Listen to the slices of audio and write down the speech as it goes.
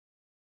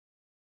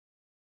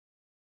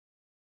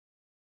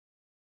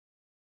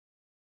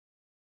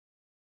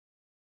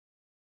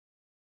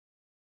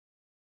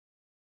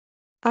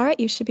All right,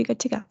 you should be good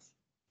to go.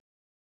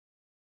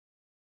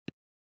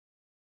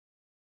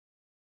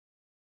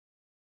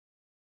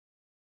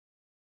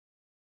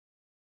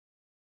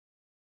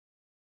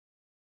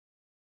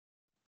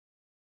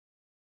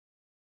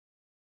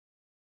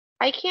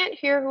 I can't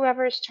hear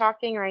whoever's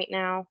talking right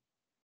now.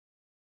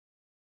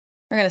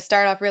 We're going to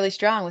start off really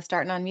strong with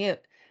starting on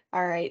mute.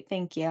 All right,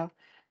 thank you.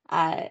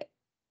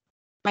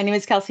 My name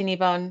is Kelsey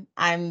Kneebone.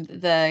 I'm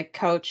the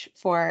coach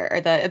or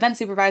the event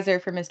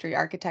supervisor for Mystery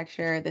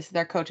Architecture. This is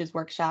our coaches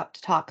workshop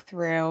to talk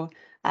through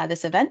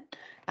this event.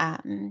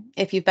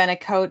 If you've been a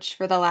coach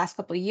for the last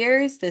couple of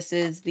years, this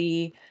is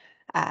the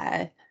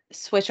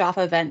switch off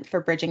event for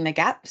Bridging the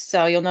Gap.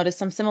 So you'll notice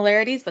some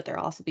similarities, but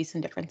there'll also be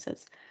some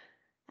differences.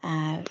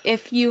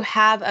 If you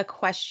have a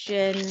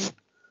question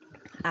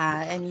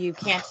and you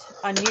can't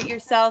unmute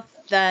yourself,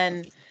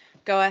 then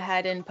go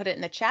ahead and put it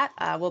in the chat.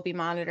 We'll be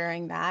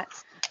monitoring that.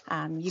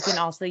 You can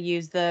also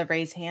use the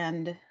raise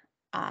hand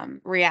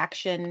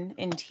reaction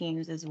in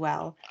Teams as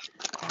well.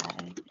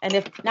 And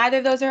if neither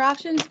of those are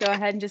options, go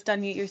ahead and just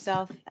unmute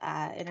yourself,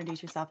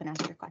 introduce yourself, and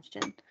ask your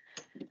question.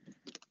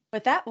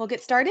 With that, we'll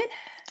get started.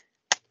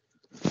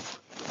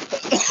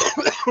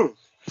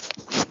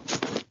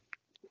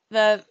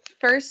 The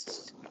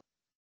first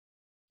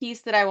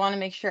piece that I want to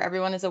make sure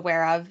everyone is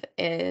aware of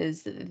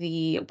is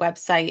the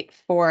website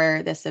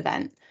for this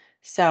event.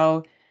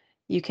 So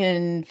you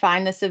can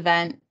find this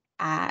event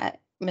at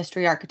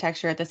Mystery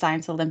Architecture at the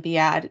Science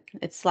Olympiad.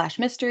 It's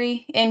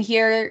 /mystery. In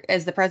here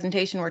is the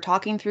presentation we're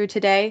talking through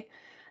today.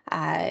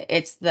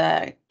 It's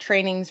the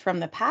trainings from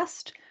the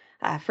past,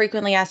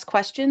 frequently asked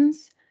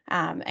questions,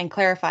 and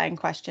clarifying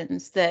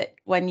questions that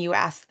when you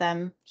ask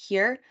them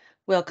here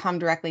will come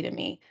directly to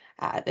me.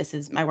 This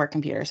is my work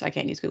computer, so I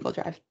can't use Google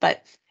Drive,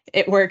 but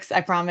it works.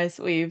 I promise.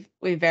 We've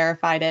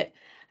verified it.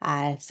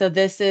 So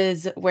this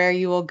is where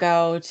you will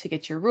go to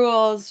get your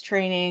rules,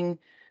 training,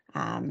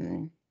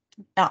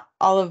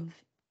 all of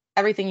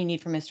everything you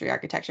need for Mystery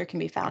Architecture can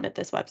be found at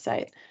this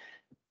website.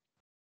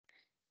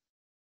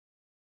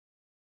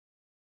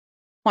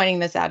 Pointing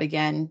this out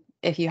again,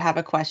 if you have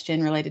a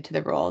question related to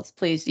the rules,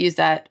 please use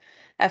that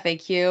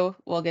FAQ.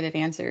 We'll get it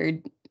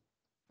answered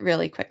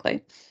really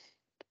quickly.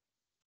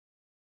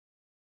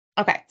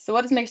 Okay, so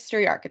what is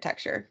Mystery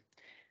Architecture?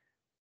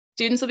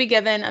 Students will be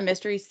given a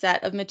mystery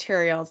set of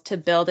materials to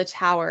build a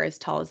tower as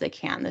tall as they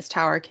can. This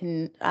tower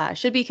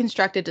should be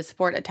constructed to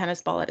support a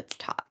tennis ball at its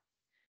top.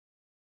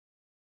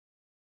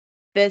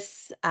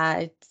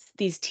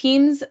 These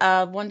teams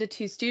of 1 to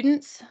 2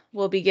 students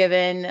will be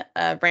given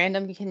a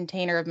random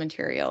container of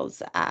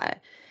materials.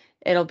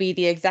 It'll be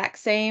the exact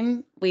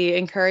same. We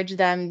encourage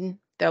them,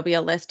 there'll be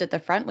a list at the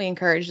front. We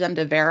encourage them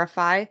to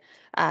verify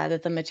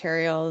that the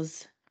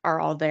materials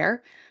are all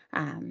there.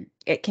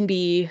 It can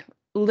be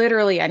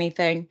literally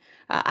anything.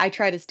 I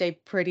try to stay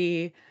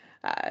pretty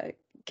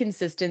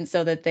consistent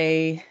so that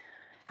they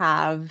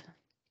have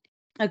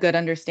a good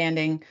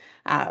understanding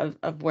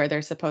of where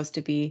they're supposed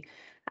to be.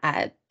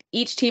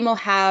 Each team will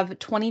have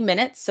 20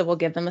 minutes, so we'll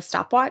give them a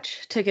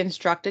stopwatch to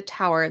construct a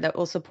tower that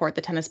will support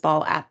the tennis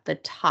ball at the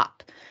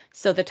top.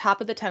 So the top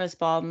of the tennis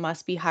ball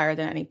must be higher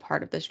than any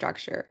part of the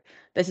structure.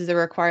 This is a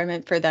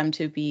requirement for them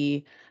to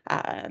be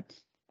a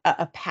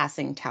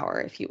passing tower,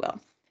 if you will.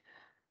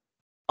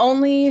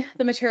 Only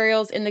the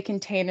materials in the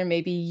container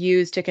may be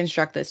used to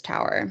construct this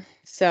tower.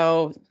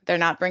 So they're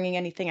not bringing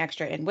anything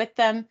extra in with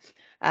them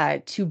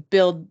to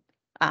build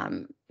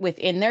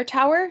within their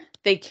tower.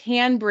 They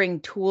can bring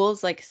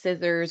tools like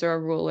scissors or a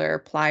ruler,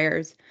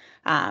 pliers,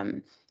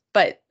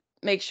 but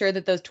make sure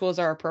that those tools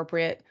are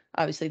appropriate.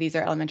 Obviously, these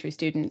are elementary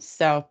students,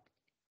 so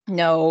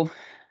no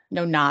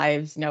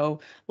knives, no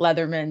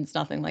Leathermans,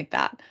 nothing like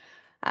that.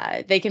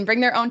 They can bring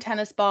their own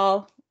tennis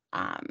ball,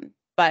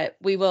 but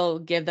we will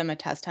give them a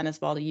test tennis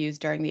ball to use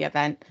during the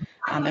event,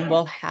 and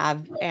we'll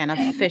have an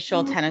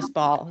official tennis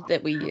ball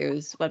that we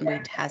use when we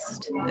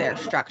test their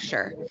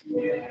structure.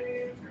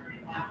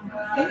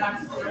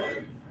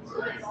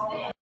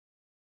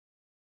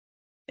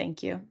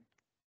 Thank you.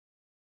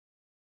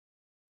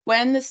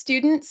 When the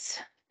students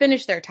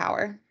finish their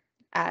tower,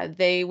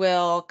 they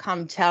will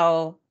come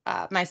tell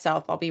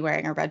myself, I'll be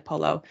wearing a red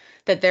polo,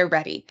 that they're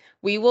ready.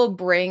 We will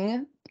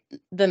bring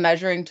the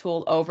measuring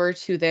tool over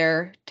to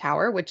their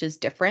tower, which is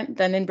different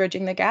than in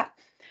Bridging the Gap,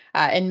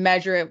 and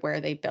measure it where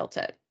they built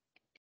it.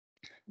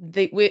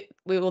 We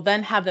will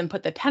then have them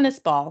put the tennis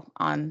ball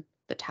on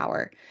the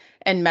tower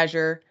and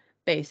measure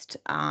based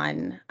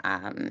on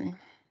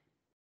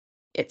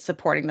it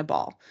supporting the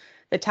ball.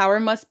 The tower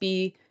must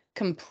be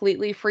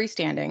completely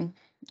freestanding,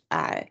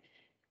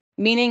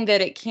 meaning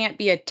that it can't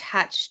be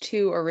attached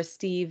to or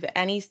receive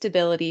any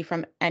stability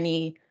from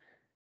any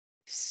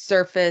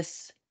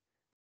surface,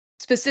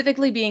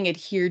 specifically being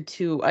adhered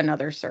to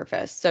another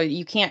surface. So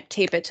you can't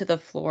tape it to the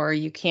floor.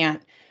 You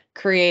can't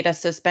create a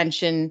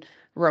suspension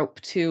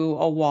rope to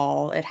a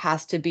wall. It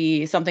has to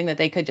be something that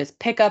they could just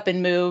pick up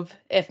and move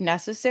if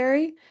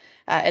necessary.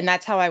 And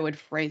that's how I would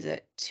phrase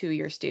it to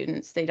your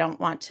students. They don't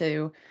want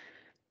to,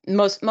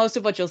 most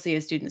of what you'll see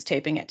is students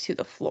taping it to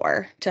the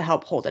floor to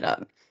help hold it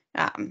up,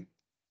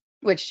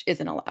 which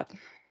isn't allowed.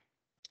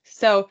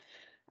 So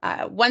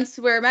once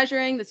we're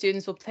measuring, the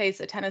students will place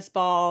a tennis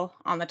ball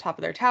on the top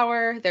of their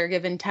tower. They're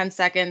given 10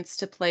 seconds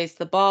to place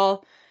the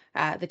ball.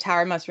 The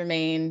tower must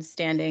remain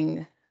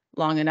standing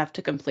long enough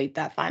to complete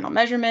that final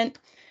measurement.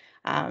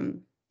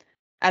 Um,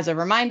 as a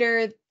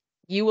reminder,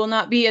 you will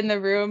not be in the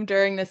room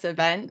during this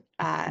event.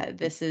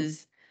 This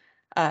is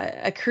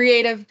a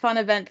creative, fun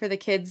event for the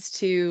kids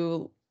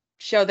to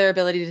show their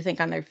ability to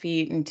think on their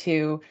feet and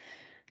to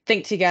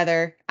think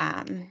together.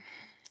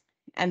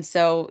 And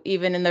so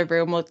even in the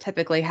room, we'll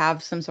typically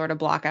have some sort of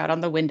block out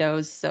on the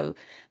windows so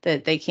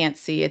that they can't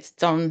see its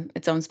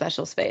own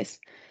special space.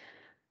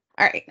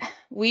 All right,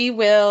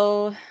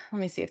 let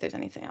me see if there's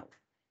anything else.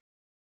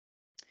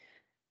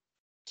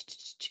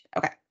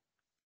 Okay.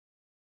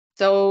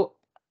 So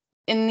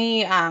in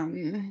the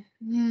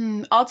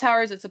all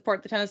towers that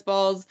support the tennis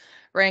balls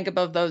rank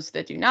above those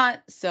that do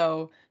not.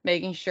 So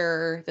making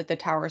sure that the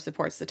tower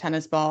supports the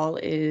tennis ball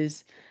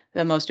is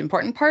the most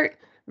important part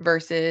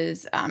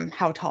versus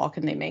how tall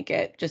can they make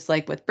it. Just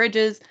like with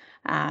bridges,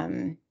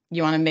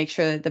 you want to make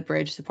sure that the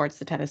bridge supports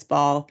the tennis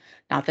ball,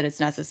 not that it's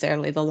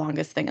necessarily the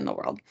longest thing in the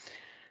world.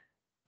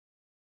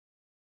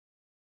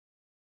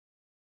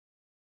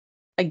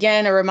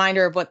 Again, a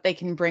reminder of what they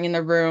can bring in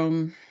the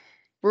room: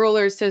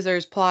 rulers,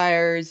 scissors,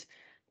 pliers,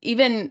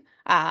 even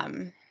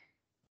I'm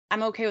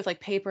okay with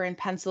like paper and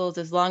pencils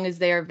as long as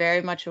they are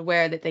very much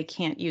aware that they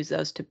can't use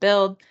those to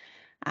build.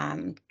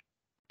 Um,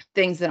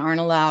 Things that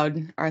aren't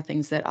allowed are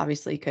things that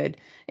obviously could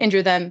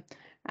injure them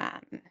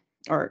um,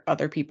 or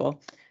other people.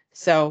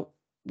 So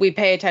we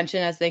pay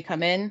attention as they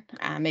come in,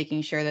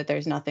 making sure that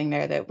there's nothing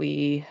there that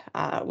we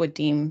would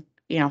deem,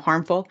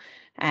 harmful,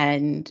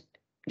 and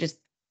just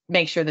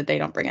make sure that they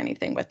don't bring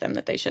anything with them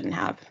that they shouldn't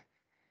have.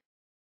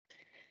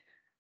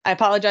 I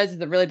apologize,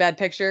 it's a really bad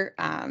picture.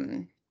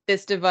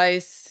 This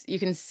device you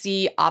can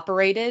see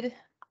operated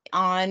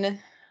on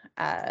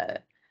uh,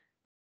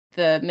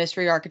 the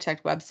Mystery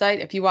Architect website.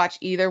 If you watch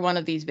either one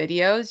of these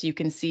videos, you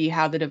can see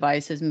how the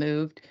device has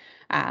moved.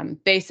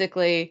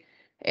 Basically,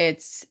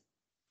 it's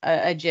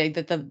a jig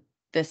that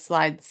this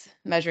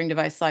measuring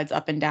device slides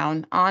up and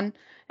down on,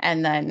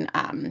 and then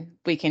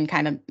we can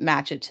kind of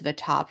match it to the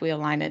top. We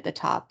align it at the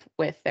top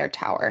with their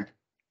tower,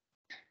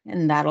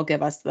 and that'll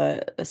give us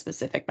the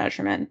specific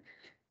measurement.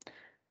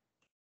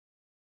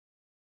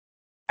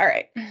 All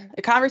right,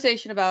 a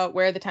conversation about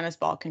where the tennis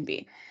ball can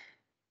be.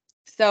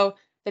 So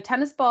the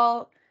tennis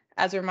ball,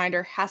 as a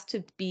reminder, has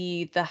to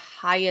be the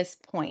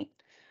highest point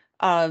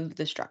of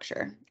the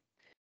structure.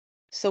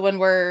 So when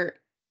we're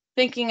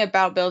thinking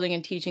about building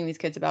and teaching these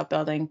kids about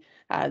building,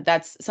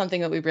 that's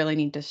something that we really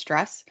need to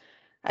stress.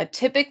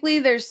 Typically,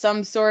 there's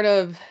some sort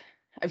of,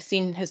 I've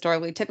seen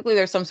historically, typically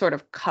there's some sort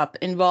of cup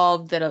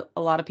involved that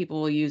a lot of people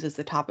will use as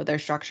the top of their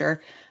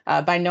structure.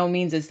 By no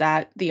means is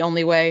that the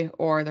only way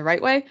or the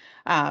right way,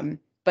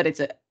 but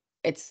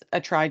it's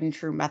a tried and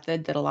true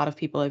method that a lot of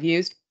people have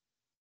used.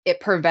 It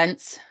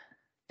prevents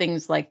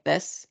things like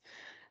this.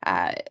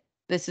 Uh,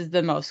 this is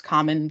the most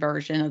common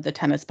version of the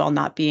tennis ball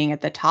not being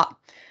at the top.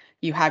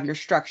 You have your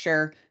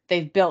structure,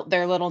 they've built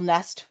their little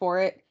nest for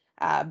it,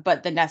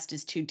 but the nest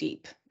is too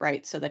deep,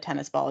 right? So the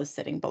tennis ball is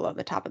sitting below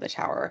the top of the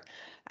tower.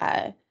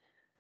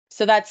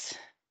 So that's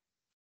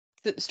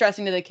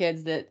stressing to the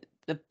kids that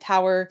the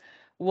tower,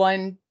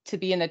 one, to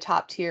be in the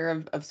top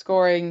tier of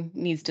scoring,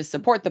 needs to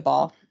support the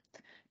ball.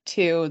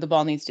 Two, the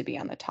ball needs to be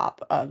on the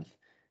top of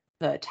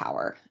the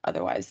tower.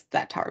 Otherwise,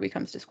 that tower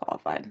becomes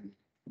disqualified.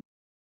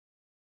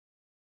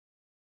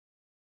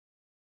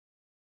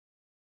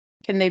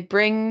 Can they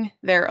bring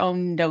their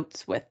own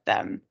notes with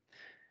them?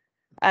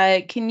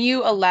 Can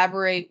you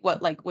elaborate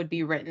what would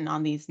be written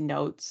on these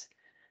notes?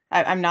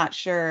 I'm not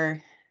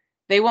sure.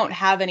 They won't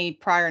have any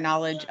prior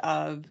knowledge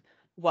of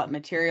what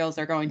materials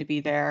are going to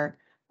be there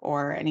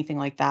or anything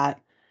like that.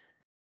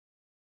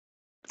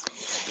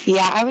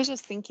 Yeah, I was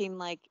just thinking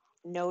like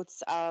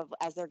notes of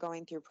as they're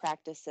going through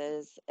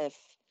practices, if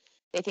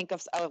they think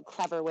of a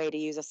clever way to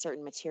use a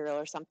certain material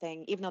or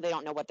something, even though they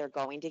don't know what they're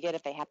going to get,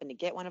 if they happen to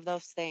get one of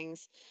those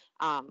things.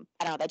 I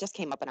don't know, that just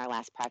came up in our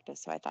last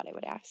practice, so I thought I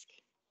would ask.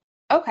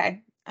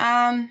 Okay.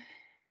 I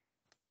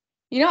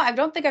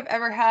don't think I've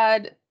ever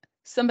had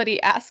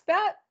somebody ask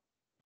that,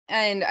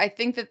 and I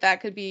think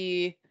that could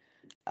be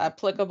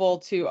applicable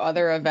to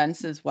other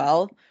events as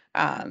well.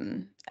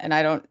 And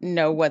I don't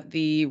know what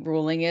the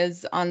ruling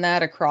is on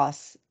that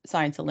across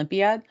Science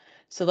Olympiad.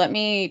 So let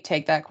me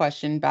take that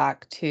question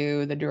back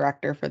to the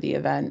director for the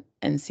event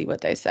and see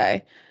what they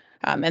say.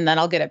 And then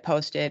I'll get it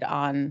posted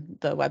on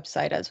the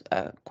website as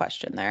a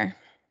question there.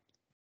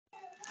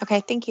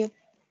 Okay, thank you.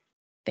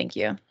 Thank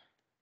you.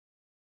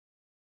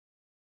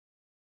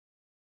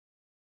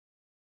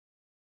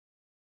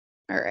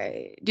 All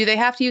right. Do they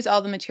have to use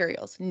all the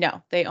materials?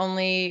 No, they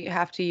only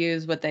have to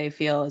use what they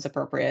feel is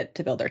appropriate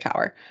to build their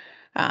tower.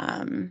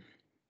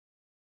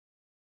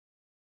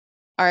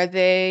 Are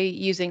they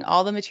using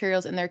all the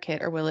materials in their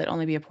kit, or will it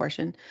only be a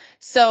portion?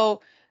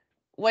 So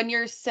when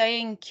you're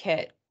saying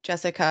kit,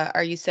 Jessica,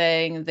 are you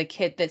saying the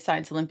kit that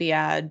Science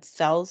Olympiad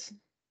sells,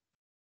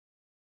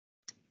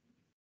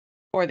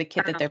 or the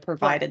kit that they're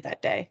provided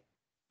that day?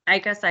 I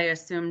guess I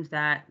assumed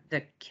that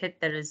the kit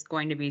that is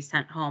going to be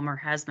sent home or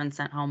has been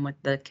sent home with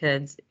the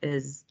kids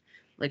is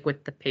like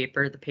with the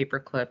paper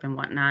clip and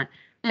whatnot,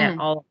 that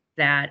all of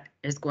that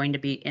is going to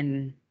be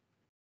in,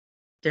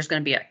 there's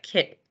going to be a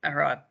kit or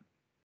a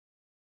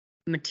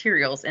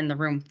materials in the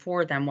room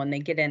for them when they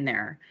get in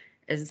there.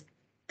 Is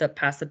the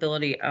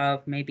possibility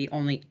of maybe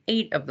only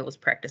 8 of those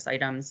practice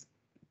items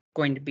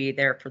going to be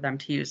there for them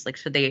to use? Like,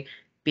 should they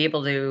be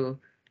able to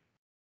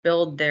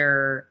build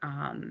their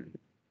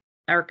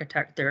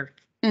their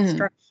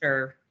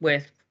structure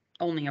with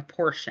only a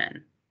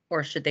portion,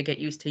 or should they get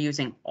used to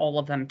using all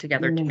of them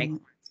together to make one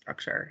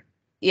structure?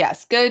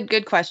 Yes,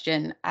 good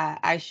question.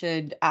 I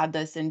should add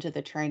this into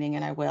the training,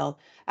 and I will.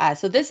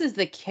 So this is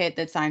the kit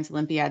that Science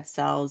Olympiad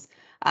sells.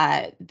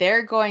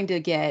 They're going to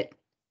get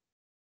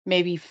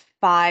maybe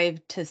 5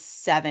 to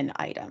 7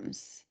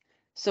 items.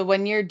 So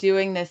when you're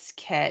doing this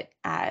kit,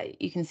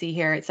 you can see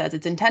here it says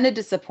it's intended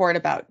to support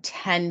about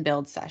 10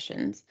 build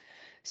sessions.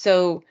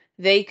 So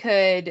they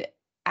could,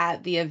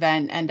 at the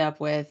event, end up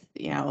with,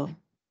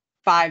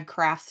 5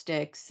 craft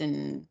sticks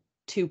and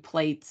 2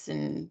 plates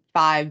and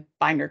 5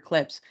 binder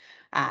clips.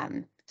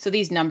 So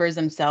these numbers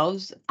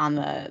themselves on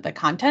the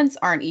contents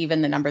aren't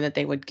even the number that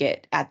they would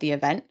get at the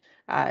event.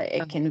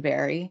 It can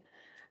vary.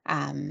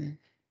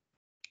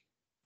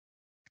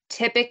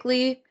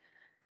 Typically,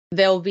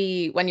 there'll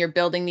be, when you're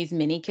building these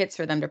mini kits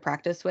for them to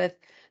practice with,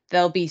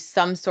 there'll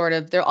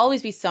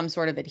always be some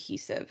sort of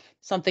adhesive,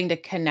 something to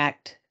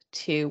connect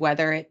to,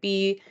 whether it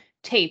be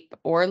tape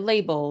or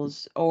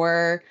labels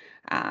or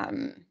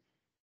I'm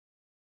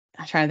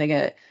trying to think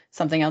of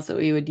something else that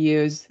we would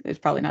use. There's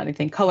probably not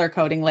anything. Color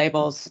coding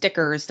labels,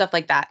 stickers, stuff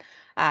like that.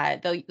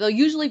 They'll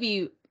usually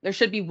be, there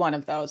should be one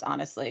of those,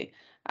 honestly.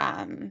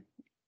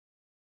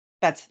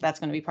 That's going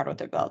to be part of what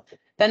they're built.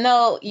 Then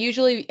they'll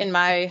usually,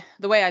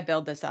 the way I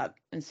build this up,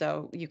 and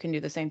so you can do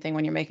the same thing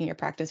when you're making your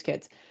practice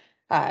kits,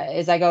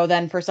 is I go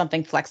then for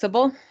something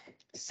flexible.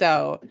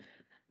 So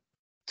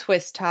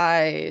twist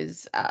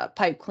ties,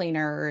 pipe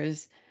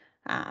cleaners,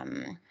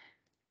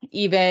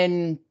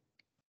 even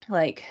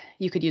like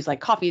you could use like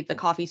the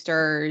coffee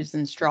stirrers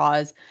and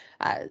straws,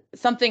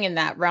 something in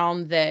that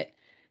realm that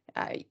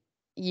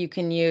you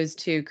can use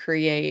to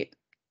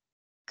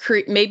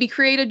maybe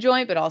create a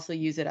joint, but also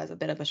use it as a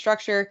bit of a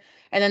structure.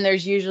 And then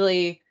there's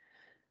usually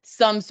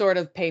some sort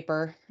of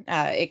paper.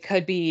 It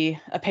could be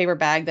a paper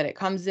bag that it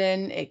comes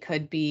in. It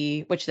could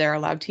be, which they're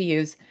allowed to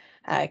use.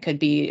 It could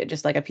be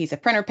just like a piece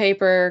of printer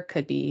paper,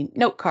 could be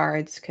note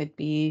cards, could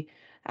be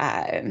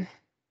a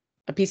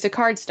piece of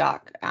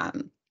cardstock.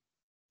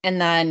 And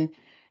then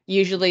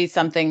usually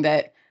something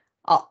that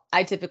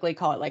I typically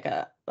call it like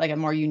a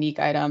more unique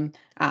item.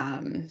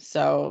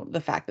 So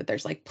the fact that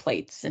there's like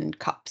plates and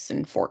cups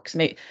and forks,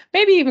 maybe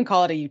even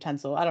call it a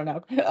utensil. I don't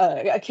know.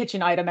 A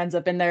kitchen item ends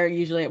up in there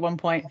usually at one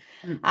point.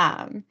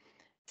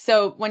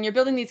 So when you're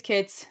building these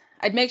kits,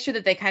 I'd make sure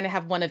that they kind of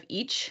have one of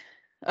each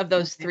of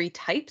those 3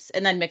 types,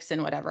 and then mix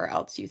in whatever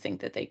else you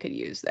think that they could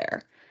use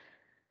there.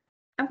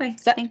 Okay,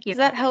 thank you. Does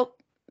that help?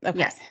 Okay.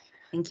 Yes,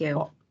 thank you.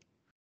 Cool.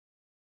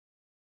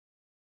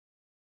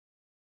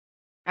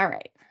 All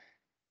right.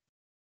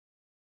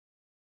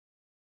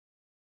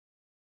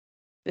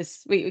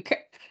 We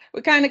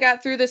kind of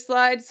got through this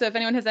slide, so if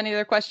anyone has any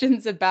other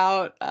questions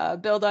about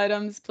build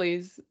items,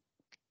 please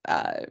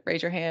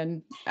raise your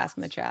hand, ask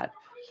in the chat,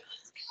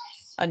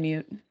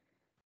 unmute.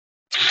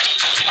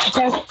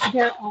 Does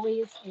there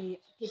always a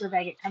paper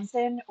bag it comes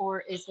in,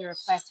 or is there a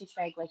plastic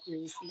bag like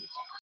you receive?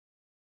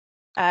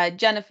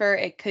 Jennifer,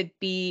 it could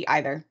be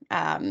either.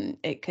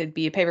 It could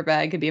be a paper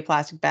bag, could be a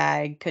plastic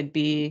bag, could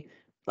be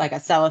like a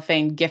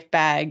cellophane gift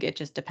bag. It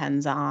just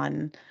depends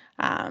on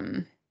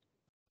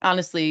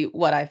honestly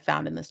what I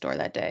found in the store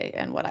that day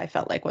and what I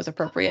felt like was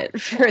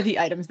appropriate for the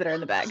items that are in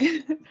the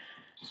bag.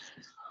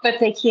 But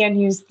they can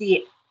use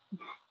the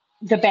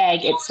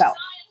bag itself.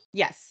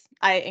 Yes,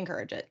 I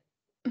encourage it.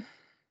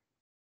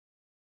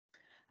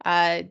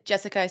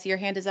 Jessica, I see your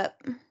hand is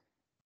up.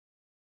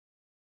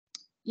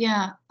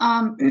 Yeah.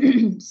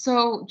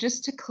 So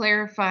just to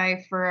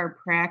clarify for our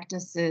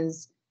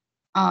practices,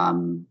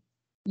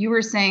 you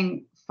were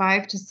saying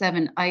 5 to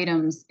 7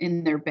 items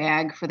in their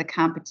bag for the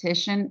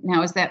competition.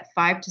 Now, is that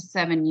 5 to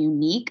 7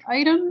 unique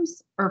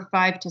items or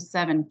 5 to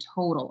 7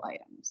 total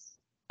items?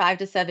 5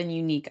 to 7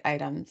 unique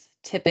items.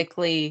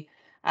 Typically,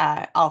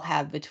 I'll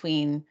have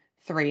between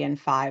 3 and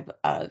 5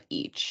 of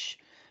each,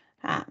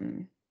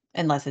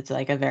 unless it's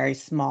like a very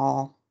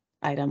small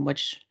item,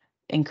 which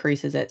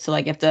increases it. So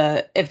like if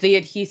the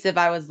adhesive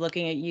I was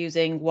looking at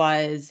using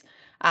was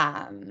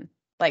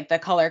like the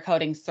color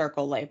coding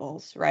circle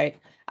labels, right?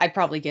 I'd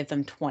probably give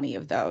them 20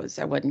 of those.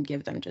 I wouldn't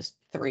give them just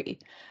 3.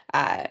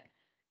 But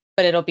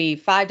it'll be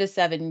 5 to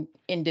 7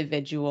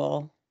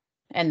 individual,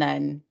 and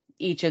then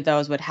each of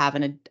those would have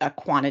a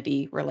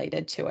quantity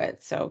related to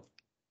it. So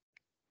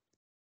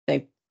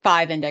say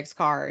 5 index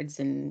cards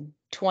and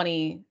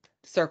 20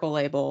 circle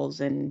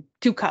labels and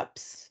 2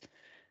 cups.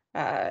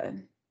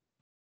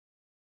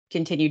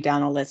 Continue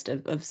down a list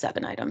of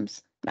 7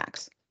 items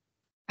max.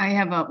 I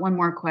have one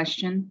more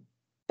question.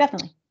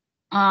 Definitely.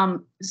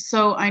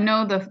 So I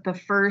know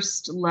the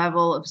first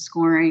level of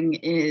scoring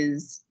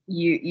is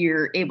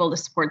you're able to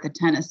support the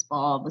tennis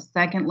ball. The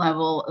second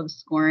level of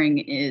scoring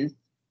is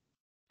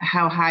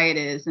how high it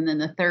is, and then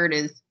the third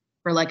is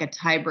for like a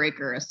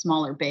tiebreaker, a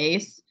smaller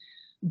base.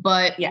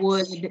 But Yes.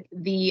 would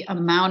the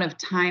amount of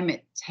time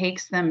it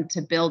takes them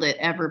to build it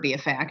ever be a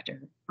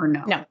factor, or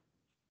no? No.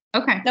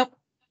 Okay. Nope.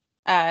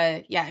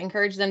 Yeah,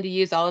 encourage them to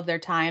use all of their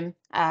time.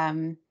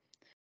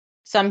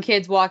 Some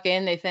kids walk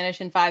in, they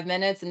finish in 5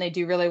 minutes and they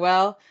do really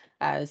well.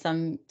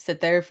 Some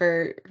sit there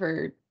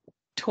for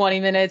 20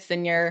 minutes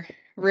and you're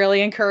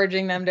really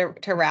encouraging them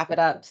to wrap it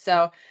up.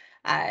 So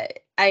I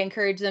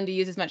encourage them to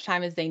use as much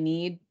time as they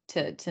need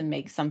to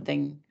make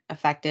something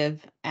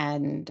effective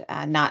and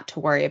not to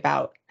worry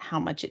about how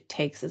much it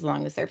takes as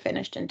long as they're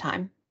finished in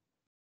time.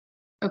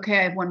 Okay,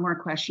 I have one more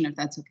question, if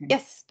that's okay.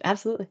 Yes,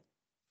 absolutely.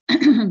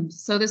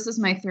 So this is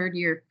my third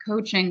year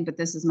coaching, but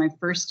this is my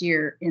first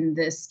year in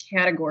this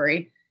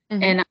category.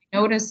 Mhm. And I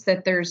noticed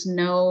that there's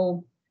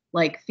no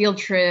like field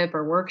trip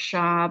or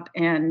workshop.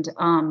 And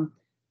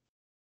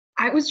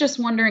I was just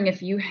wondering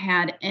if you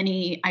had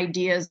any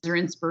ideas or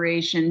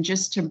inspiration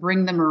just to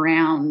bring them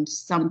around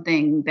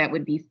something that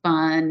would be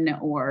fun,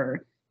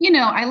 or,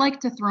 I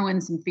like to throw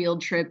in some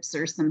field trips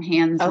or some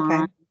hands-on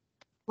Okay.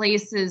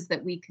 places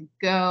that we could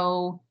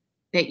go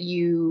that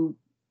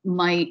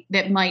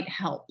might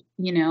help,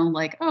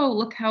 like, oh,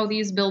 look how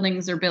these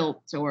buildings are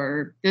built,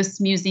 or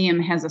this museum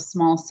has a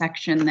small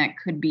section that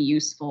could be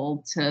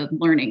useful to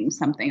learning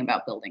something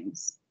about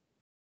buildings.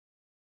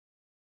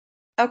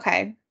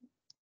 Okay.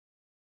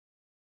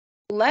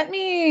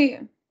 I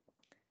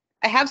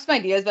have some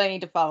ideas, but I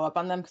need to follow up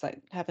on them because I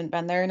haven't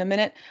been there in a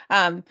minute.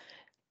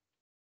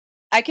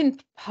 I can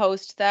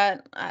post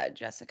that,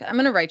 Jessica. I'm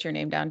going to write your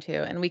name down too,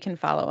 and we can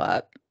follow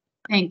up.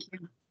 Thank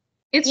you.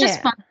 It's just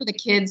Yeah. fun for the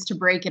kids to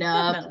break it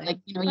up. Definitely. Like,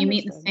 you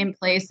meet in the Understood. same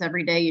place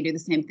every day, you do the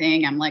same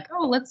thing. I'm like,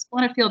 oh, let's go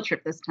on a field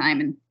trip this time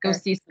and go Sure.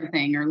 see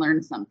something or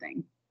learn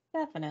something.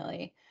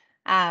 Definitely.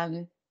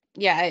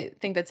 Yeah, I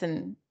think that's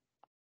an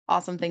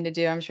awesome thing to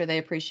do. I'm sure they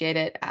appreciate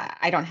it.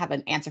 I don't have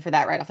an answer for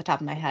that right off the top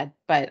of my head,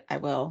 but I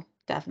will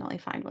definitely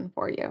find one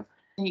for you.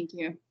 Thank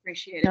you.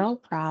 Appreciate it. No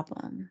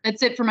problem.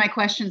 That's it for my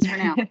questions for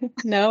now.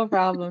 No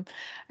problem.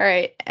 All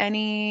right.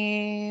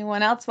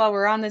 Anyone else while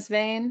we're on this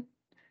vein?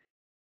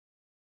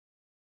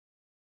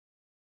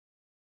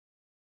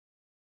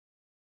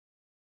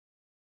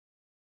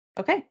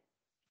 Okay.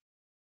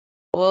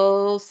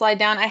 We'll slide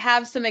down. I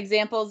have some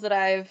examples that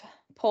I've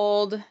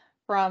pulled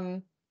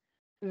from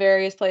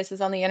various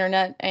places on the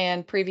internet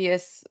and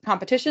previous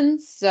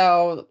competitions.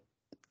 So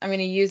I'm going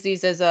to use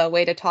these as a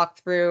way to talk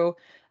through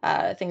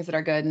things that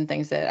are good and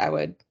things that I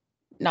would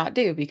not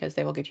do because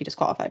they will get you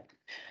disqualified.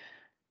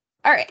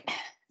 All right.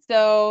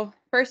 So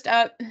first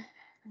up,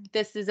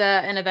 this is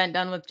an event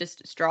done with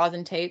just straws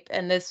and tape.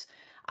 And this,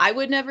 I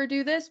would never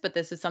do this, but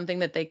this is something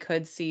that they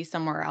could see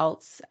somewhere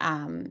else.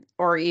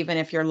 Or even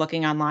if you're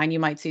looking online, you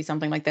might see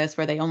something like this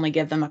where they only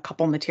give them a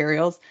couple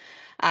materials.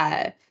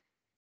 I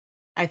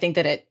think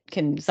that it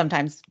can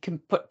sometimes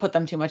put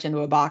them too much into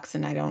a box,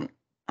 and I don't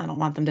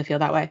want them to feel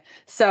that way.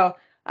 So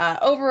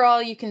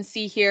overall, you can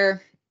see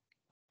here,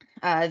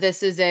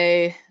 this is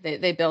they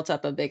built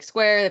up a big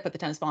square. They put the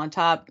tennis ball on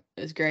top.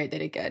 It was great. They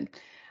did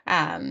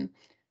good.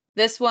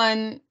 This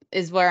one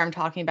is where I'm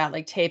talking about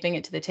like taping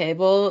it to the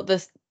table.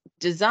 This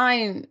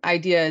design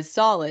idea is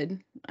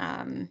solid.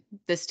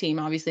 This team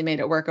obviously made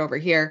it work over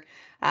here.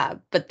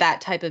 But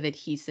that type of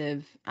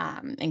adhesive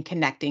and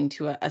connecting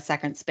to a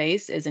second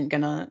space isn't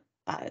gonna,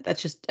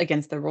 that's just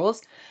against the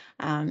rules.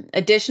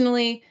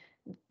 Additionally,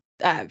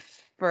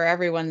 for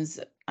everyone's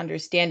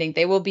understanding,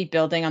 they will be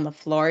building on the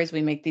floors.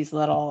 We make these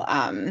little,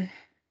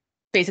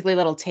 basically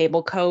little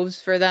table coves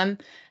for them,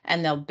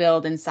 and they'll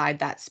build inside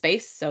that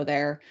space. So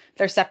they're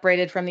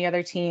separated from the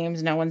other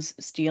teams. No one's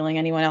stealing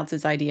anyone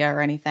else's idea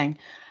or anything.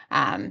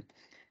 And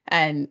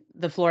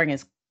the flooring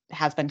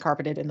has been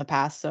carpeted in the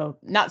past, so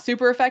not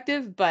super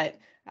effective, but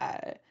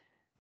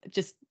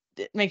just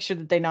make sure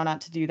that they know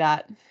not to do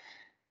that.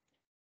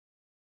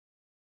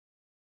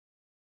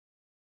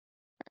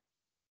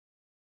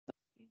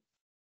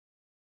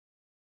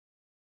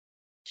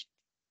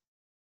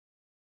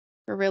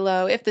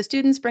 Perillo, if the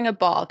students bring a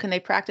ball, can they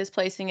practice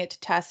placing it to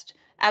test?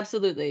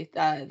 Absolutely.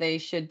 They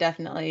should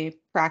definitely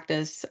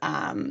practice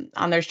on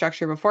their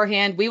structure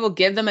beforehand. We will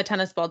give them a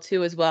tennis ball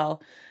too as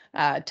well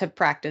to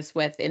practice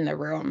with in the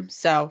room.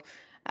 So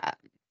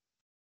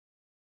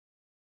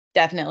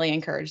definitely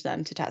encourage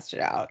them to test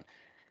it out.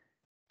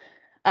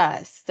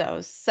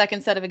 So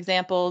second set of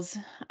examples,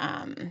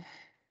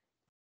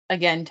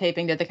 again,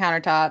 taping to the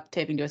countertop,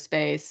 taping to a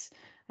space,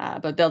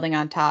 but building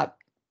on top.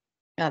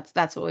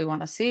 That's what we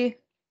want to see.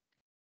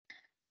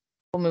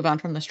 We'll move on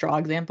from the straw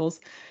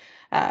examples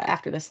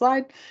after this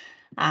slide.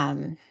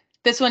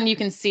 This one you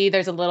can see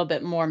there's a little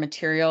bit more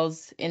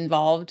materials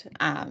involved.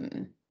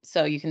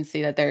 So you can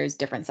see that there's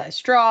different size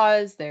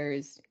straws.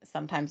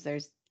 Sometimes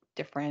there's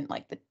different,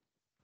 like the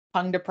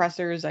tongue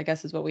depressors, I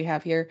guess is what we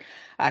have here.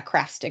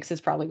 Craft sticks is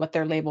probably what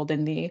they're labeled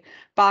in the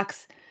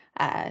box.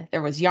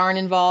 There was yarn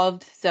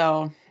involved.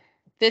 So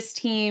This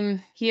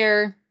team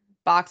here,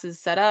 box is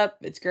set up.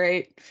 It's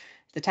great.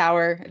 The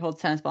tower, it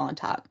holds tennis ball on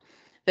top.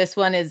 This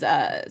one is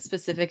a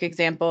specific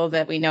example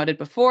that we noted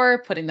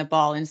before, putting the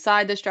ball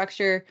inside the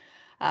structure.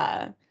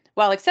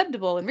 While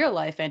acceptable in real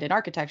life and in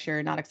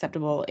architecture, not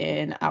acceptable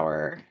in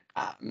our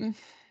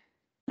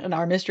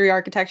mystery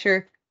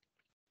architecture.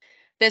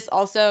 This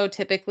also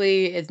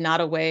typically is not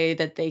a way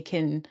that they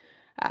can,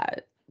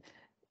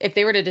 if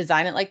they were to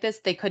design it like this,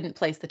 they couldn't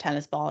place the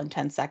tennis ball in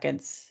 10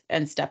 seconds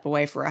and step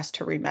away for us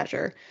to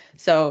remeasure.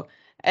 So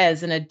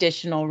as an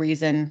additional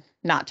reason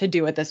not to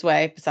do it this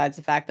way, besides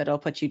the fact that it'll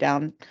put you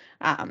down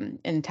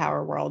in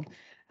Tower World,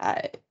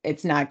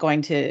 it's not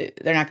going to,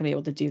 they're not going to be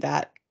able to do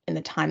that in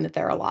the time that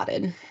they're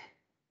allotted.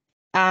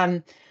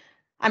 I'm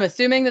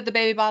assuming that the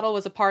baby bottle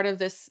was a part of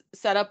this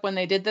setup when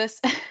they did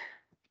this.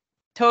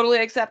 Totally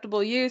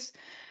acceptable use.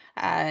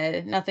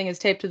 Nothing is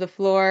taped to the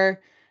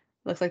floor.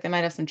 Looks like they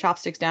might have some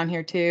chopsticks down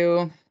here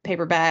too.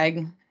 Paper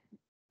bag.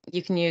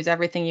 You can use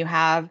everything you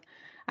have.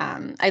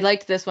 I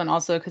liked this one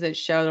also because it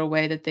showed a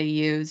way that they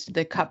used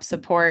the cup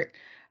support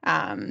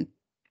and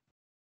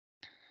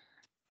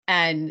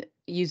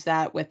use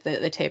that with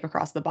the tape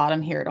across the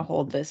bottom here to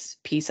hold this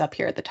piece up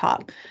here at the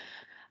top.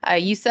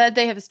 You said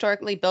they have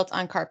historically built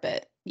on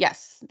carpet.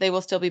 Yes, they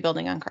will still be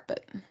building on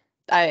carpet.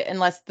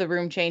 Unless the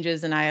room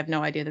changes and I have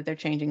no idea that they're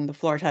changing the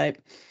floor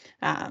type.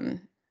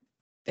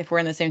 If we're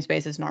in the same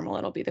space as normal,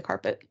 it'll be the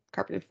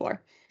carpeted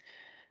floor.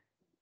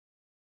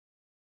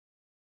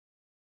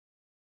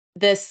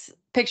 This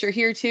picture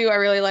here too, I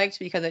really liked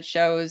because it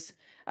shows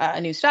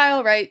a new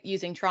style, right?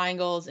 Using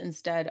triangles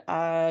instead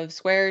of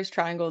squares.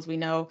 Triangles we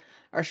know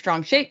are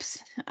strong shapes.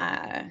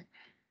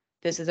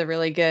 This is a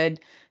really good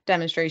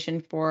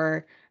demonstration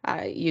for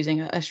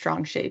using a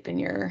strong shape in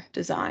your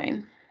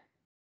design.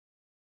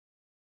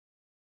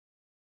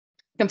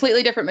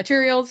 Completely different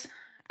materials.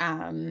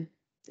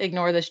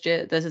 Ignore this.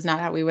 This is not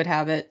how we would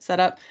have it set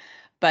up,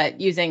 but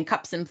using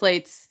cups and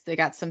plates, they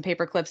got some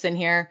paper clips in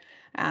here.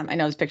 I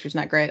know this picture's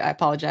not great. I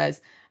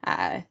apologize.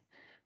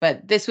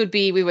 But this would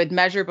be, we would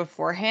measure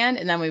beforehand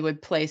and then we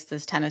would place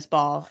this tennis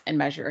ball and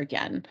measure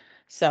again.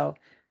 So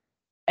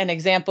an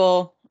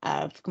example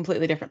of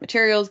completely different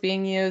materials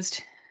being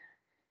used.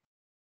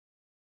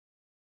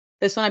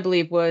 This one, I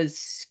believe, was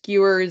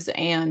skewers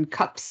and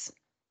cups.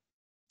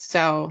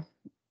 So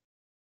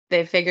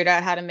they figured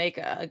out how to make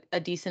a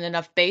decent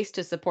enough base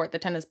to support the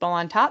tennis ball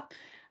on top.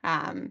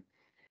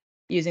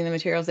 Using the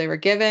materials they were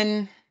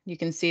given, you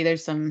can see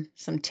there's some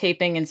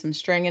taping and some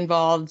string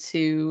involved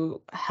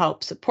to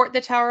help support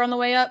the tower on the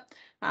way up.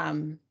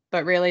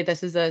 But really,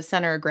 this is a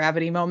center of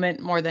gravity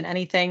moment more than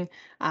anything,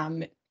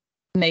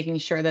 making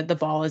sure that the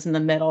ball is in the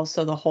middle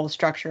so the whole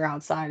structure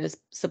outside is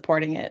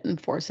supporting it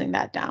and forcing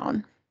that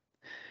down.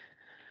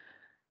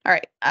 All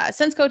right,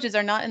 since coaches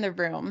are not in the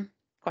room,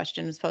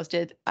 question was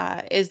posted,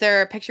 is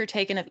there a picture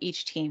taken of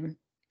each team?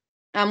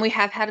 We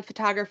have had a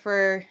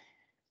photographer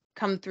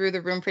come through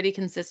the room pretty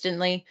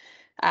consistently.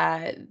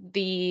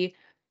 The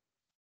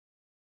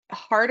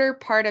harder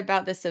part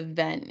about this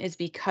event is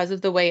because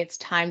of the way it's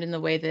timed and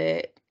the way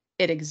that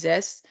it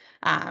exists,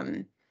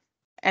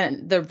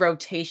 and the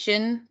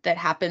rotation that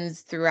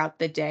happens throughout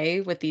the day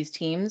with these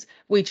teams.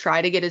 We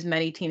try to get as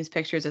many teams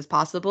pictures as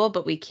possible,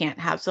 but we can't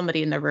have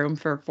somebody in the room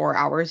for 4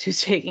 hours who's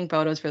taking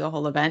photos for the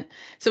whole event.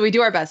 So we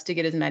do our best to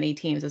get as many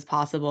teams as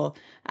possible,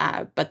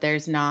 but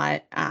there's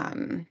not,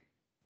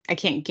 I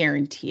can't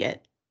guarantee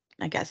it,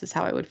 I guess is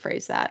how I would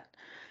phrase that.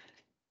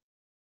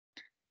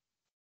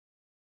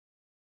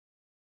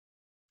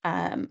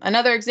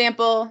 Another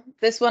example,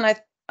 this one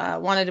I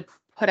wanted to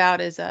put out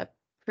as a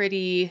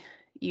pretty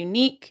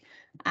unique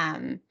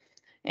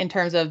in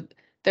terms of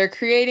they're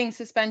creating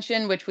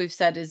suspension, which we've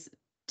said is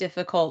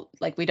difficult.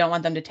 Like we don't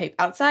want them to tape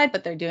outside,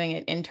 but they're doing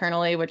it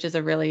internally, which is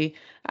a really,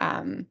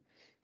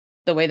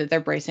 the way that they're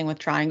bracing with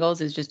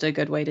triangles is just a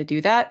good way to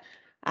do that.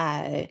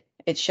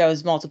 It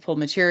shows multiple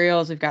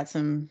materials. We've got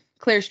some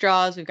clear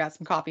straws, we've got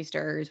some coffee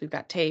stirrers, we've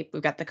got tape,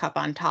 we've got the cup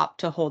on top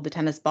to hold the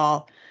tennis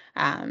ball.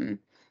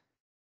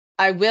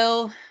 I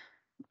will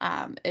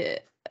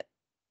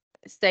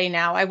say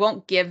now, I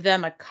won't give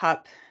them a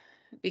cup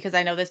because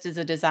I know this is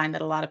a design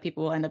that a lot of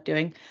people will end up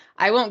doing.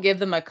 I won't give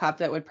them a cup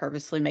that would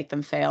purposely make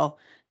them fail,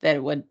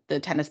 that the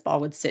tennis ball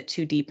would sit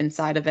too deep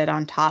inside of it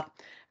on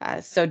top.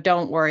 So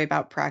don't worry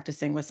about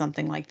practicing with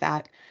something like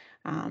that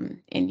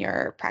in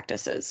your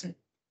practices.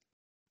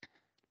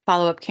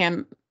 Follow-up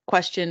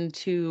question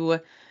to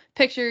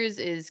pictures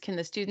is, can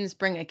the students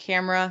bring a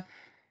camera?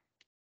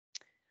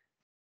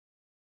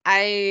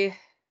 I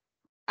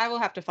will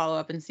have to follow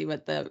up and see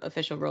what the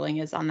official ruling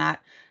is on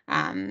that.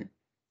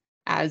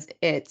 As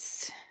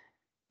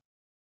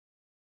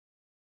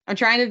I'm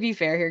trying to be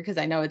fair here because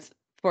I know it's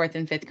 4th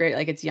and 5th grade,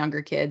 like it's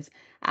younger kids.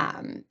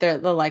 The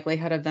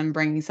likelihood of them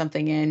bringing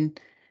something in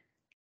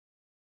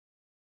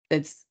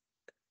that's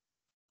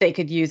they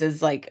could use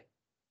as like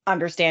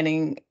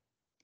understanding,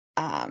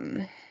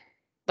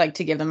 like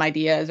to give them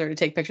ideas or to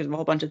take pictures of a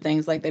whole bunch of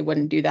things, like they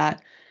wouldn't do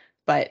that.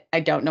 But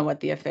I don't know what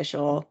the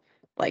official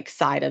like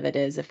side of it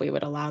is if we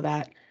would allow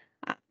that.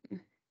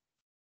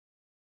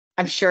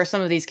 I'm sure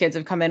some of these kids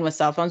have come in with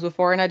cell phones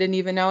before and I didn't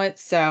even know it.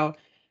 So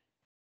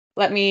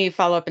let me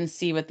follow up and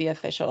see what the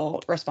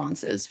official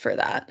response is for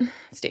that,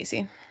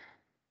 Stacy.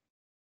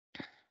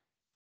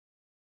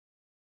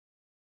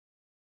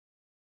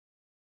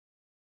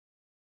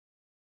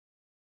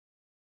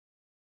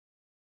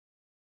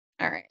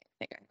 All right, I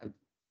think I have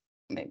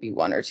maybe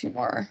one or two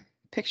more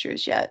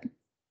pictures yet.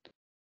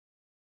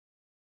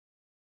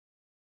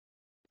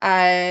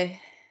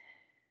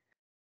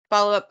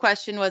 Follow-up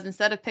question was,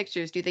 instead of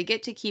pictures, do they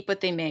get to keep what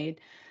they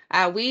made?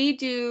 We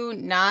do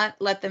not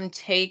let them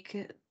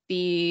take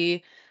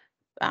the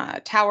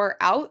tower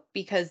out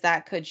because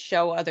that could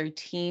show other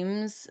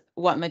teams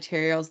what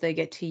materials they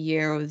get to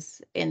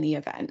use in the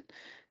event.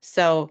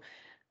 So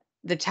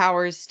the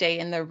towers stay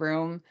in the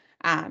room.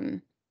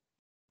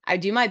 I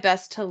do my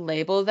best to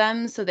label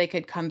them so they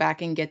could come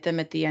back and get them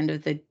at the end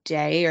of the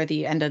day, or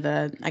the end of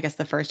I guess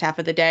the first half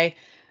of the day.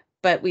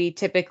 But we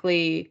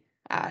typically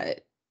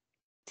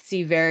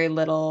see very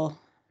little,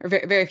 or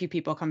very few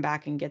people come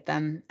back and get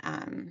them,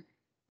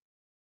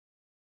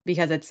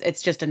 because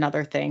it's just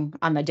another thing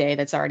on the day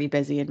that's already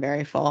busy and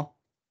very full.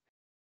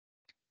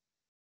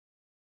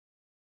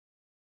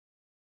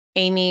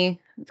 Amy,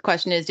 the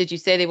question is, did you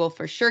say they will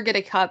for sure get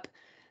a cup?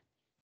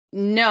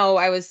 No,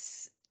 I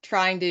was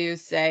trying to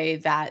say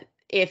that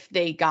if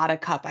they got a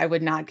cup, I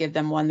would not give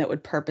them one that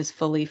would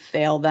purposefully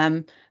fail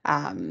them.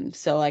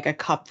 So like a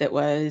cup that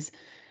was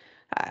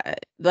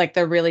like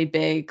the really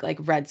big, like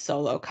red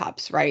Solo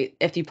cups, right?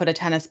 If you put a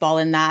tennis ball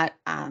in that,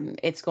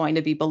 it's going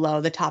to be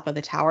below the top of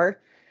the tower.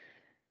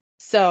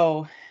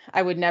 So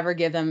I would never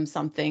give them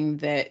something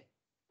that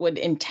would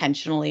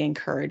intentionally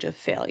encourage a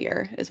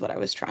failure, is what I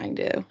was trying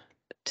to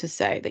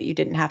say, that you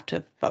didn't have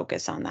to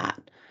focus on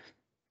that.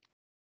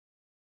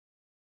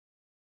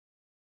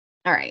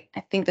 All right, I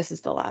think this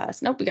is the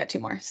last. Nope, we got two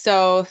more.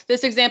 So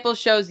this example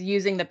shows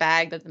using the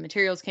bag that the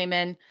materials came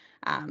in.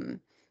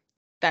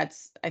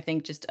 That's, I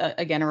think, just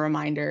again, a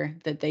reminder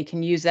that they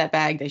can use that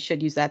bag. They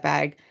should use that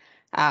bag.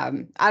 I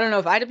don't know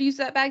if I'd have used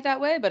that bag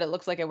that way, but it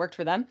looks like it worked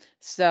for them.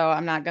 So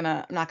I'm not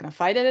gonna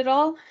fight it at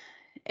all.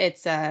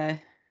 It's the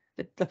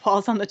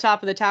ball's on the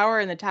top of the tower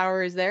and the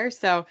tower is there,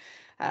 so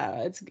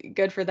it's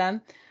good for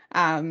them.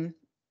 I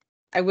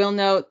will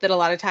note that a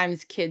lot of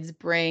times kids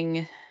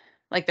bring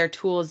like their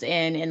tools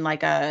in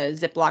like a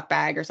Ziploc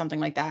bag or something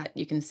like that.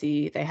 You can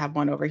see they have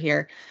one over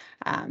here.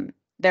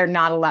 They're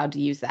not allowed to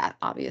use that,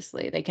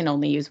 obviously. They can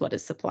only use what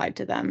is supplied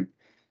to them.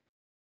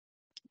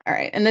 All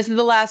right, and this is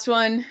the last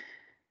one.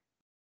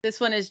 This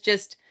one is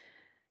just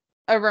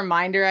a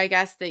reminder, I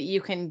guess, that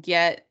you can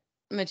get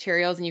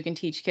materials and you can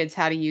teach kids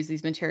how to use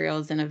these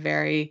materials in a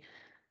very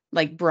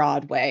like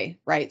broad way,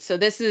 right? So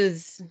this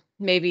is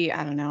maybe,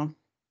 I don't know,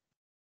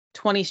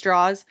 20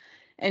 straws.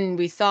 And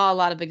we saw a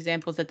lot of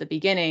examples at the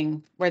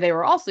beginning where they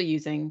were also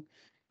using,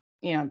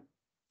 20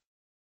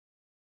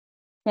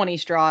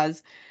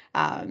 straws.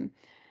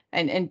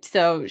 And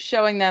so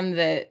showing them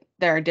that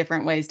there are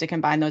different ways to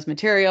combine those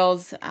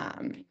materials,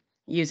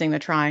 using the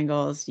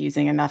triangles,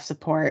 using enough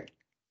support,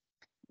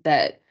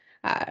 that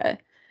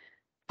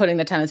putting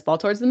the tennis ball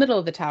towards the middle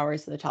of the tower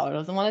so the tower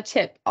doesn't want to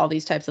tip, all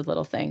these types of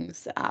little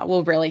things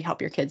will really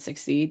help your kids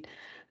succeed.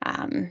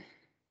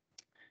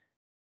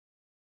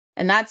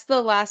 And that's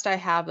the last I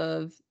have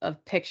of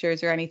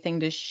pictures or anything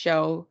to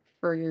show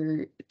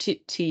for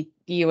to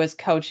you as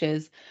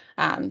coaches.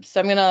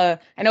 So I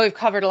know we've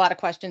covered a lot of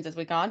questions as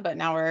we've gone, but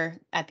now we're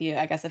at the,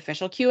 I guess,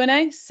 official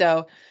Q&A.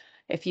 So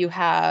if you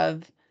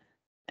have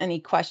any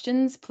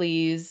questions,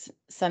 please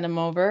send them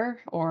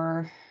over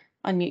or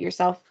unmute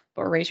yourself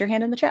or raise your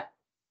hand in the chat.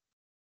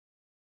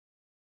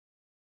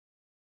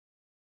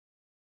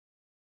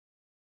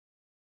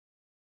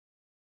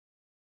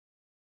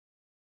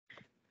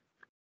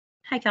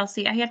 Hi,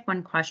 Kelsey. I had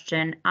one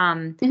question.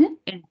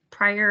 In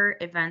prior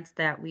events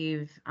that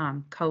we've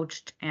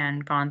coached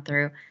and gone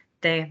through,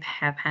 they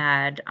have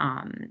had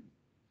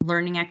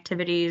learning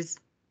activities,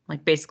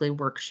 like basically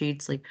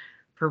worksheets, like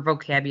for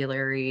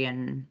vocabulary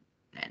and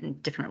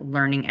different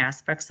learning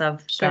aspects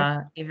of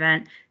the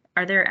event.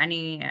 Are there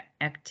any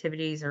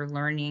activities or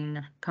learning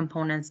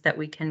components that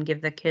we can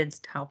give the kids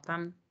to help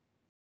them?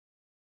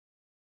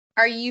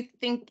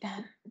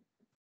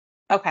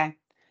 Okay.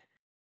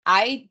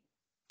 I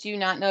do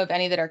not know of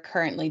any that are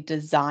currently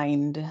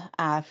designed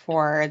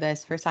for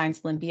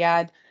Science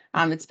Olympiad.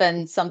 It's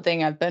been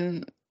something I've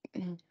been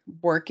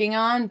working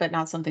on, but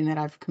not something that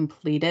I've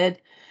completed.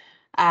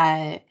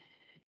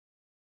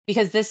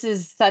 Because this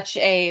is such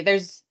a,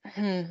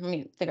 let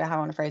me figure out how I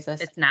want to phrase this.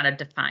 It's not a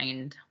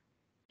defined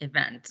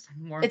event.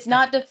 It's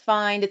not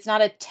defined. It's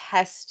not a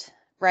test,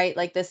 right?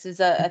 Like this is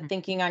a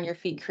thinking on your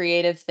feet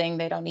creative thing.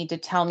 They don't need to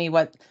tell me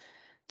what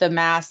the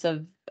mass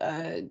of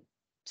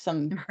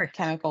some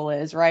chemical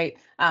is, right?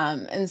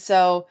 And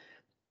so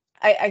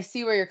I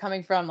see where you're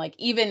coming from. Like,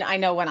 even I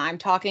know when I'm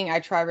talking, I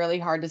try really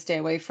hard to stay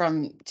away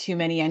from too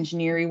many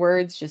engineering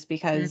words just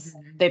because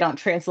they don't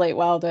translate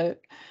well to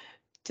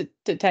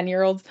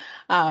 10-year-olds.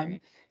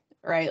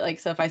 Right. Like,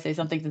 so if I say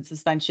something's in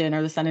suspension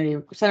or the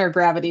center of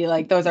gravity,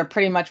 like those are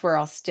pretty much where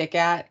I'll stick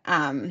at,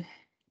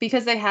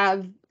 because they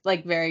have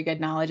like very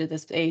good knowledge at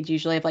this age,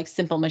 usually of like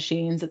simple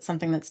machines. It's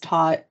something that's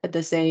taught at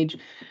this age.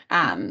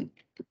 So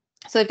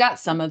they've got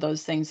some of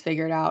those things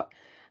figured out.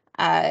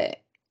 I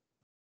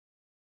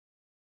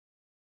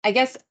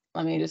guess,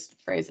 let me just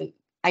phrase it.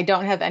 I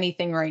don't have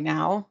anything right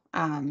now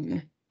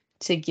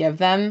to give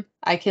them.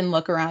 I can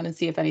look around and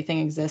see if anything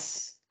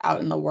exists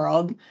out in the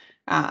world.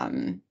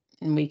 And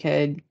we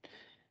could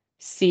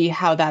see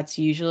how that's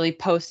usually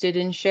posted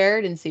and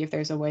shared and see if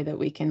there's a way that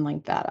we can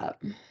link that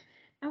up.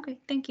 Okay,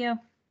 thank you.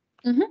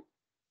 Mm-hmm.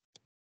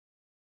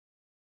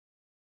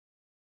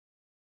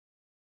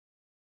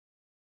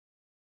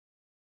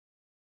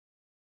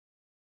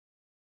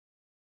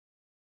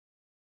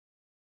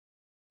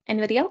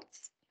 Anybody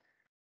else?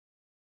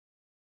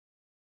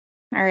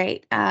 All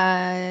right.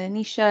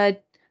 Nisha,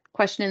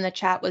 question in the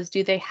chat was,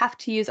 do they have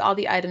to use all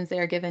the items they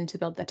are given to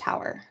build the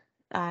tower?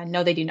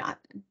 No, they do not.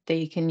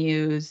 They can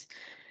use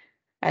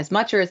as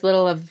much or as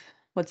little of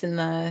what's in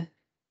the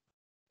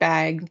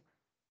bag,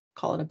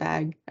 call it a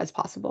bag, as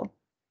possible,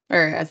 or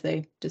as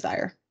they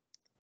desire.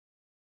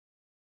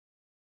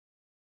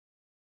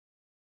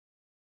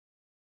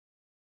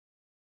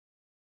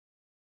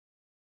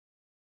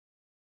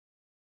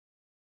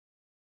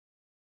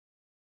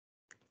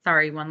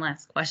 Sorry, one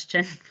last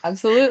question.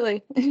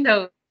 Absolutely.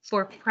 So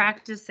for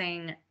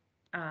practicing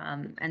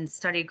and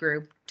study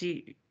group,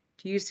 do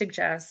you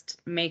suggest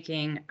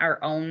making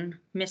our own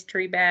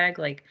mystery bag?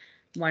 Like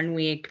 1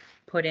 week,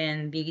 put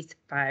in these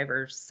 5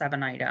 or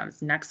 7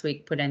 items. Next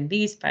week, put in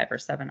these 5 or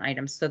 7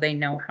 items so they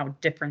know how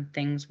different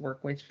things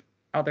work with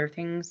other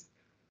things?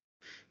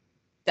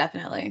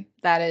 Definitely.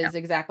 That is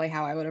exactly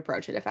how I would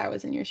approach it if I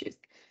was in your shoes.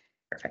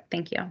 Perfect.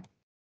 Thank you.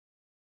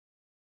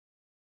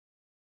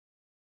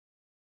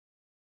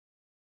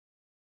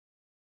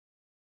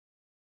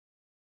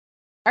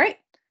 All right.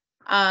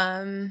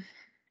 I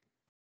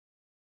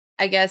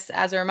guess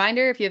as a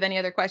reminder, if you have any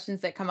other questions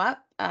that come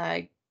up,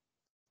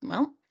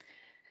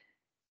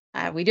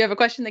 we do have a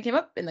question that came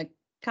up in the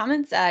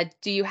comments.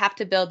 Do you have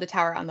to build the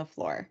tower on the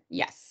floor?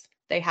 Yes,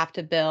 they have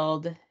to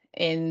build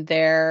in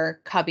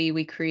their cubby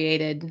we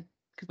created,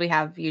 because we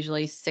have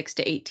usually 6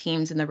 to 8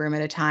 teams in the room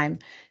at a time.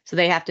 So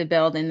they have to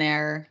build in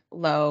their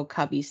low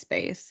cubby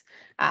space.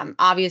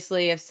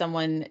 Obviously, if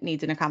someone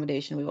needs an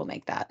accommodation, we will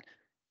make that.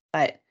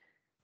 But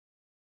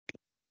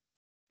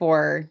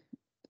for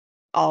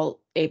all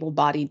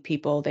able-bodied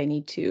people, they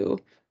need to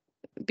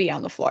be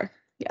on the floor.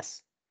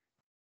 Yes.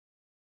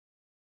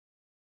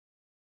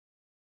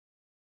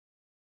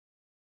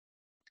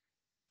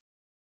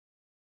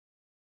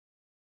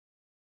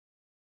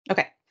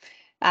 Okay.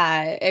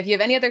 If you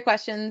have any other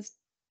questions,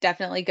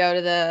 definitely go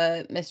to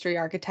the Mystery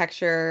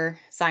Architecture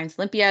Science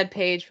Olympiad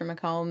page for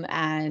Macomb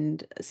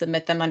and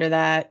submit them under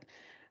that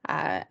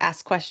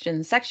Ask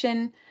Questions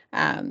section.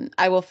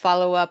 I will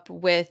follow up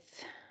with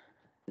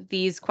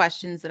these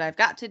questions that I've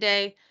got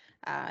today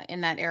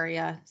in that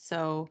area.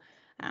 So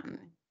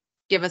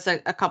give us a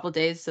couple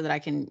days so that I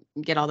can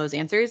get all those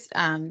answers,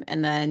 and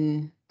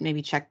then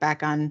maybe check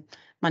back on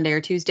Monday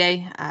or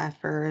Tuesday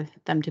for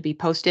them to be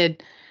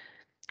posted.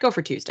 Go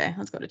for Tuesday.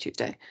 Let's go to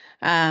Tuesday.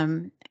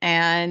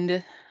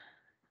 And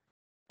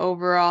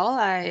overall,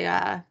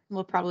 I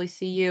will probably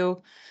see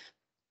you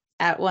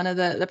at one of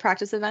the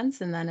practice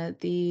events and then at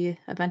the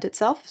event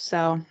itself.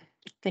 So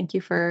thank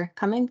you for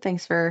coming.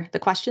 Thanks for the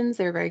questions.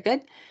 They were very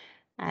good.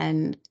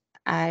 And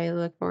I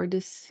look forward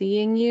to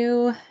seeing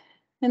you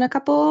in a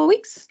couple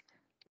weeks.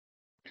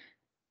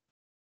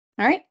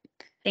 All right.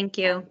 Thank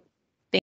you.